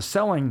buying and the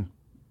selling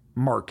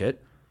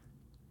market,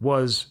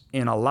 was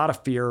in a lot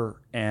of fear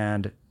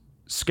and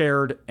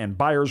scared, and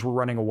buyers were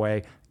running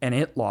away, and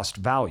it lost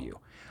value.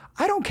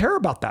 I don't care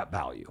about that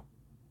value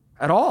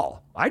at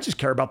all. I just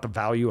care about the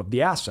value of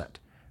the asset.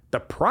 The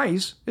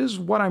price is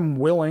what I'm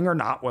willing or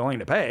not willing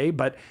to pay,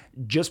 but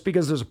just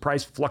because there's a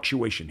price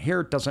fluctuation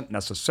here doesn't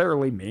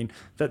necessarily mean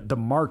that the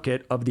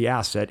market of the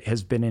asset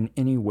has been in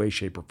any way,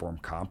 shape, or form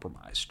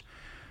compromised.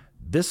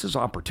 This is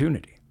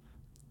opportunity,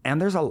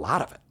 and there's a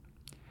lot of it.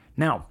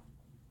 Now,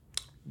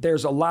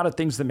 there's a lot of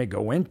things that may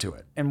go into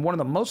it, and one of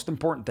the most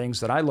important things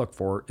that I look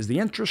for is the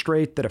interest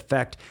rate that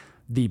affect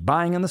the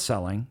buying and the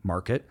selling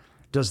market.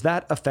 Does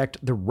that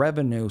affect the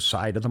revenue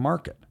side of the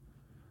market?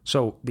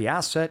 So the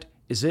asset,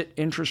 is it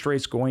interest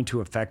rates going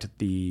to affect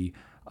the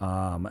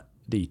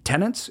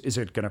tenants? Is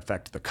it going to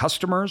affect the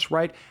customers,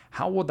 right?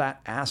 How will that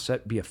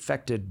asset be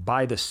affected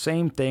by the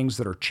same things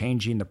that are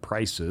changing the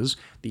prices,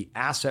 the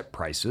asset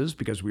prices,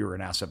 because we were in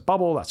an asset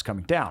bubble, that's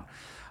coming down.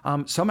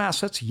 Some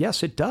assets,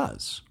 yes, it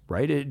does,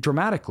 right? It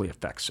dramatically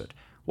affects it.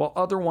 While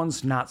other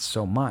ones, not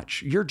so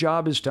much. Your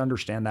job is to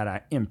understand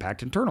that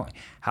impact internally.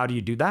 How do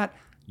you do that?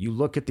 You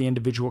look at the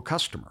individual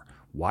customer.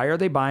 Why are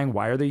they buying?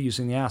 Why are they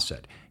using the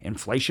asset?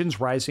 Inflation's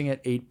rising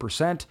at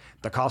 8%.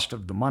 The cost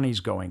of the money's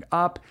going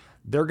up.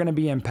 They're going to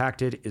be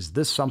impacted. Is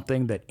this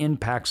something that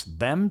impacts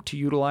them to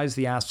utilize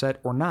the asset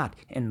or not?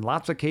 In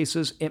lots of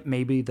cases, it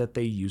may be that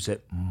they use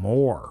it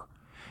more,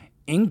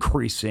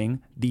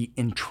 increasing the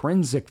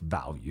intrinsic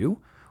value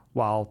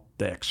while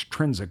the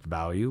extrinsic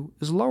value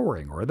is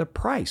lowering, or the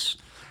price.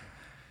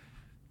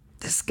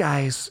 This,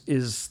 guys,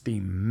 is the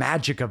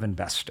magic of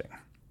investing.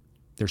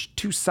 There's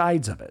two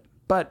sides of it.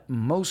 But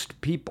most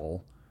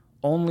people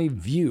only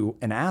view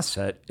an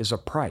asset as a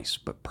price,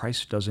 but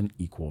price doesn't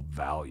equal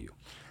value.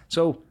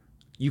 So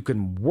you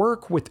can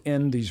work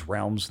within these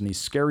realms in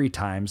these scary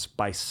times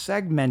by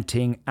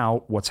segmenting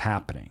out what's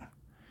happening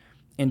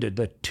into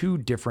the two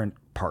different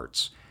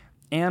parts.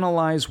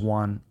 Analyze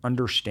one,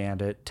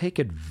 understand it, take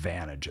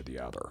advantage of the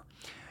other.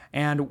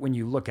 And when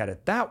you look at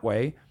it that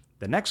way,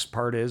 the next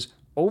part is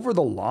over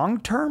the long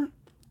term,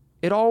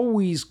 it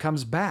always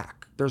comes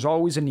back. There's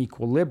always an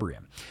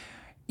equilibrium.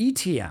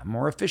 ETM,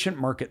 or efficient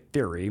market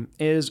theory,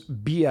 is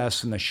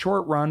BS in the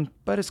short run,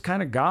 but it's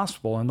kind of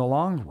gospel in the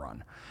long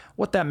run.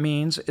 What that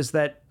means is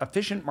that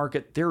efficient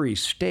market theory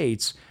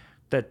states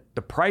that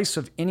the price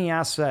of any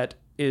asset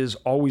is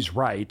always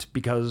right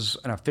because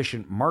an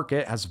efficient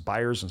market has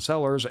buyers and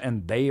sellers,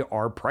 and they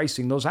are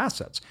pricing those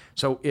assets.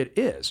 So it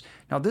is.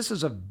 Now, this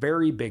is a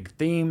very big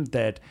theme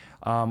that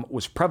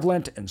was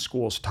prevalent and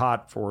schools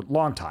taught for a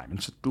long time.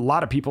 And a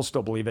lot of people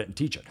still believe it and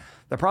teach it.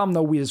 The problem,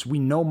 though, is we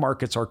know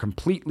markets are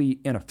completely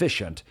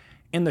inefficient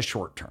in the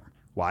short term.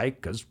 Why?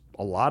 Because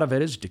a lot of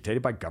it is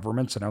dictated by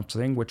governments and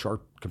everything, which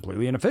are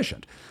completely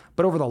inefficient.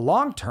 But over the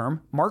long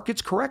term,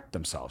 markets correct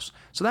themselves.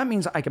 So that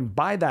means I can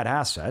buy that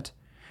asset,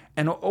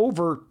 and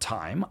over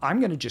time, I'm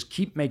going to just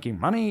keep making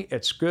money.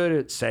 It's good,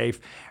 it's safe.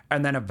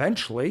 And then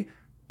eventually,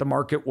 the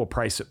market will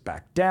price it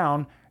back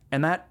down.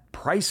 And that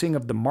pricing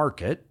of the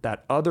market,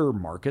 that other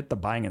market, the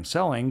buying and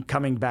selling,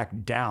 coming back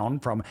down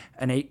from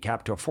an 8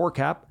 cap to a 4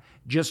 cap,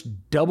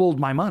 just doubled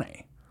my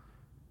money.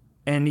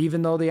 And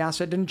even though the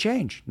asset didn't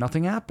change,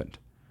 nothing happened.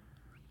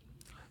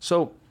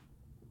 So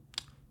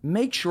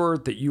make sure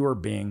that you are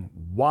being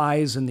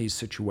wise in these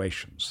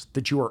situations,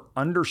 that you are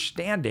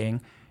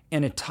understanding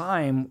in a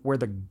time where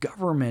the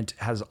government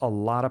has a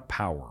lot of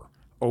power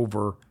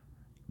over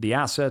the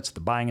assets, the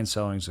buying and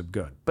sellings of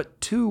good.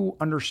 But two,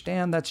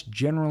 understand that's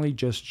generally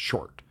just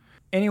short.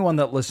 Anyone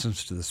that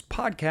listens to this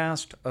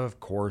podcast, of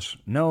course,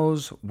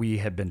 knows we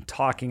have been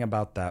talking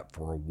about that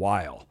for a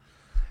while.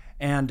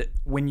 And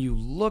when you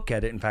look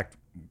at it, in fact,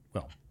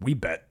 well, we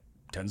bet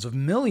tens of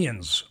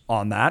millions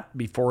on that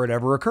before it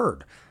ever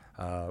occurred.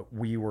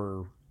 We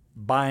were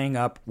buying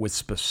up with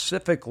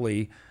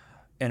specifically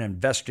an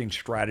investing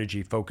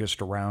strategy focused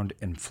around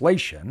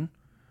inflation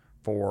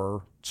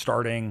for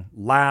starting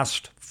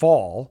last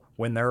fall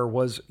when there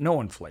was no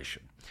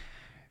inflation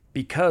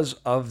because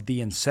of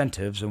the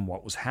incentives and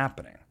what was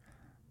happening.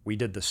 We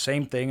did the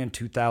same thing in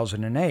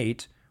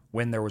 2008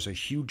 when there was a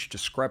huge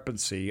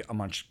discrepancy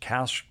amongst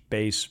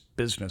cash-based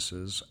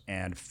businesses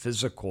and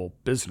physical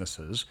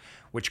businesses,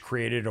 which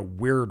created a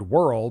weird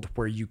world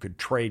where you could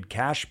trade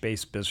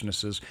cash-based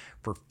businesses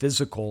for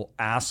physical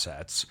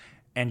assets,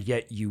 and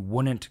yet you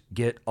wouldn't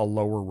get a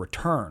lower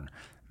return.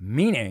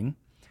 Meaning,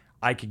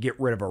 I could get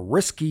rid of a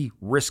risky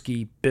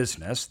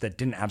business that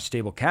didn't have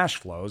stable cash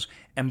flows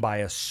and buy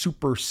a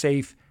super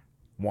safe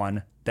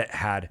one that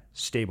had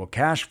stable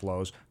cash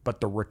flows,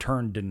 but the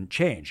return didn't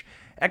change.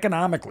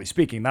 Economically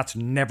speaking, that's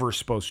never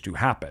supposed to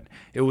happen.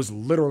 It was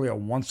literally a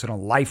once in a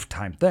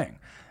lifetime thing.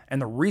 And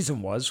the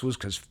reason was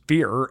because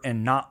fear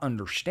and not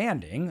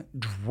understanding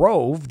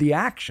drove the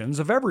actions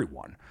of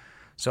everyone.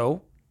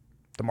 So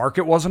the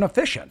market wasn't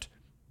efficient.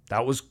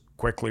 That was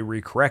quickly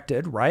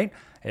recorrected, right?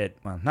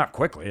 Not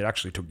quickly. It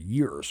actually took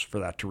years for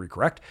that to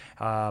recorrect,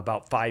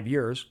 about 5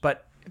 years,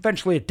 but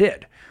eventually it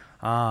did.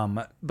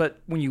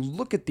 But when you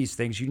look at these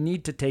things, you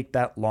need to take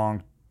that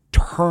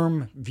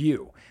long-term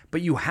view.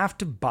 But you have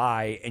to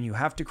buy and you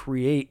have to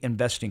create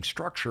investing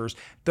structures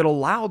that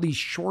allow these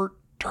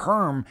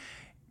short-term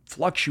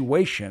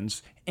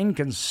fluctuations,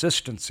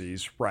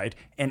 inconsistencies, right,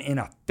 and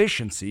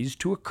inefficiencies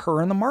to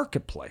occur in the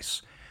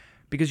marketplace.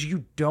 Because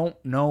you don't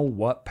know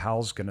what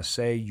Powell's going to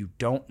say. You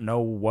don't know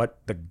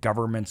what the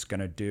government's going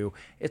to do.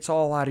 It's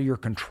all out of your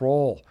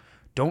control.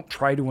 Don't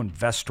try to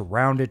invest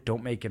around it.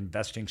 Don't make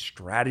investing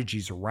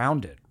strategies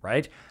around it,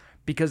 right?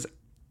 Because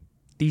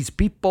these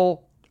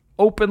people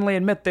openly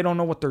admit they don't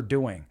know what they're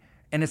doing.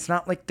 And it's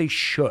not like they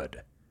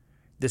should.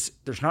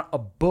 There's not a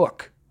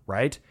book,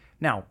 right?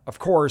 Now, of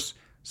course,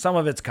 some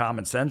of it's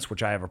common sense,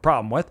 which I have a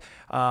problem with.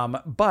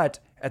 But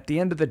at the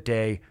end of the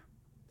day,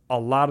 a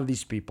lot of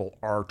these people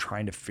are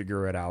trying to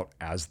figure it out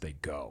as they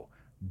go.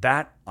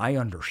 That I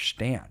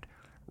understand.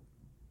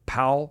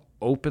 Powell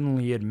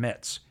openly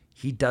admits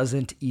he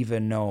doesn't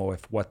even know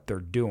if what they're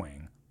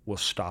doing will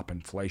stop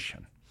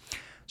inflation.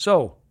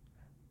 So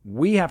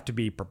we have to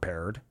be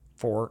prepared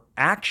for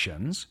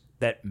actions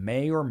that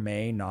may or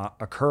may not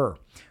occur.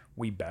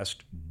 We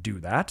best do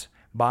that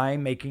by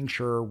making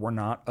sure we're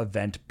not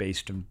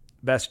event-based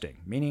investing,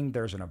 meaning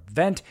there's an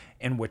event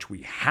in which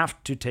we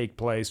have to take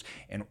place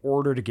in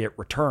order to get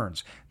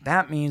returns.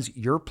 That means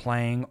you're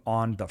playing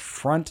on the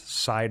front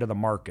side of the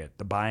market,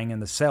 the buying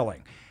and the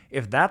selling.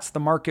 If that's the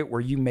market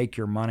where you make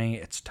your money,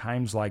 it's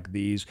times like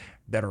these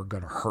that are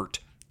going to hurt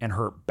and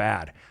hurt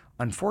bad.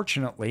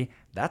 Unfortunately,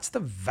 that's the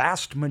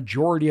vast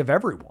majority of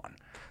everyone.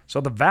 So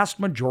the vast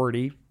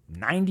majority,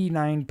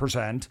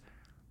 99%,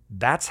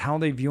 that's how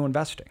they view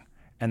investing,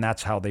 and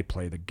that's how they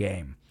play the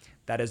game.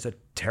 That is a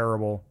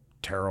terrible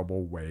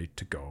way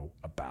to go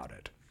about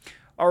it.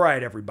 All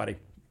right, everybody.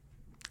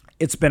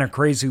 It's been a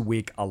crazy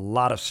week. A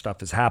lot of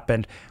stuff has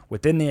happened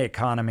within the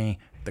economy,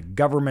 the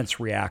government's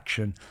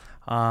reaction.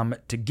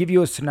 To give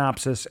you a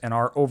synopsis and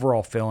our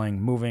overall feeling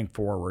moving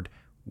forward,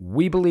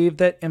 we believe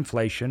that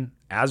inflation,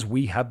 as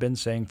we have been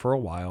saying for a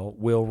while,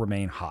 will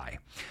remain high.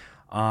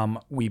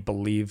 We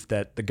believe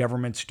that the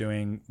government's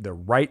doing the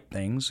right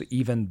things,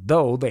 even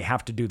though they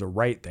have to do the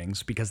right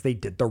things because they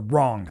did the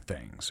wrong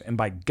things. And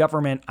by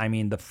government, I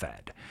mean the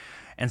Fed.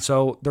 And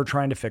so they're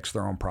trying to fix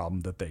their own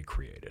problem that they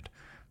created.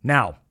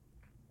 Now,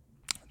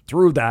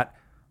 through that,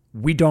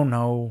 we don't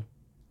know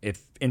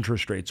if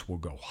interest rates will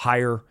go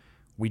higher.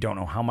 We don't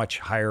know how much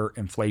higher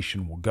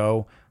inflation will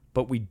go,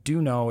 but we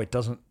do know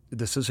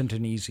this isn't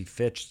an easy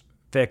fix.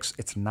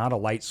 It's not a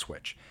light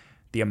switch.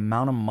 The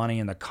amount of money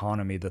in the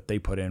economy that they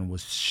put in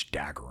was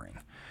staggering.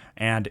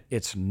 And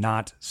it's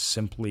not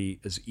simply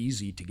as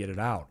easy to get it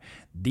out.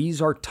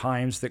 These are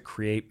times that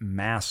create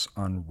mass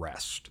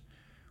unrest.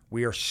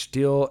 We are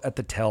still at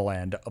the tail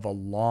end of a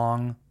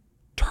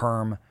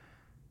long-term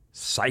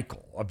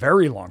cycle, a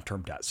very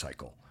long-term debt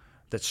cycle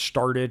that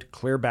started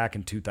clear back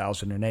in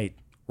 2008.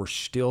 We're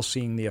still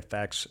seeing the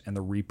effects and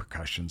the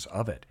repercussions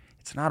of it.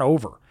 It's not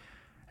over.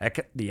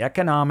 The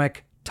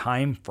economic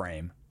time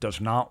frame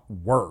does not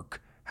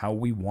work how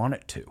we want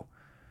it to.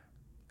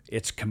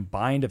 It's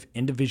combined of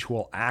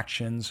individual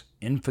actions,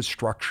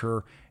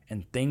 infrastructure,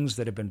 and things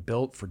that have been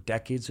built for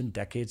decades and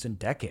decades and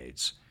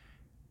decades.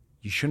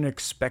 You shouldn't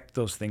expect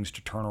those things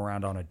to turn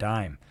around on a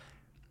dime.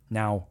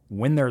 Now,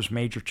 when there's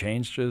major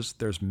changes,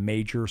 there's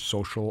major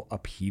social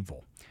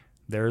upheaval.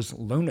 There's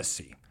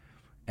lunacy.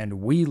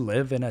 And we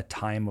live in a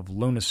time of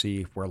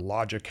lunacy where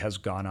logic has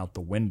gone out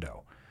the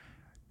window.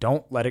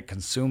 Don't let it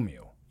consume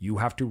you. You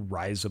have to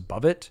rise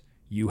above it.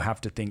 You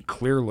have to think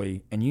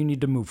clearly, and you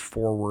need to move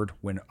forward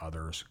when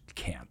others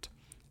can't.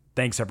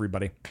 Thanks,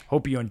 everybody.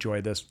 Hope you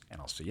enjoy this, and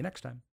I'll see you next time.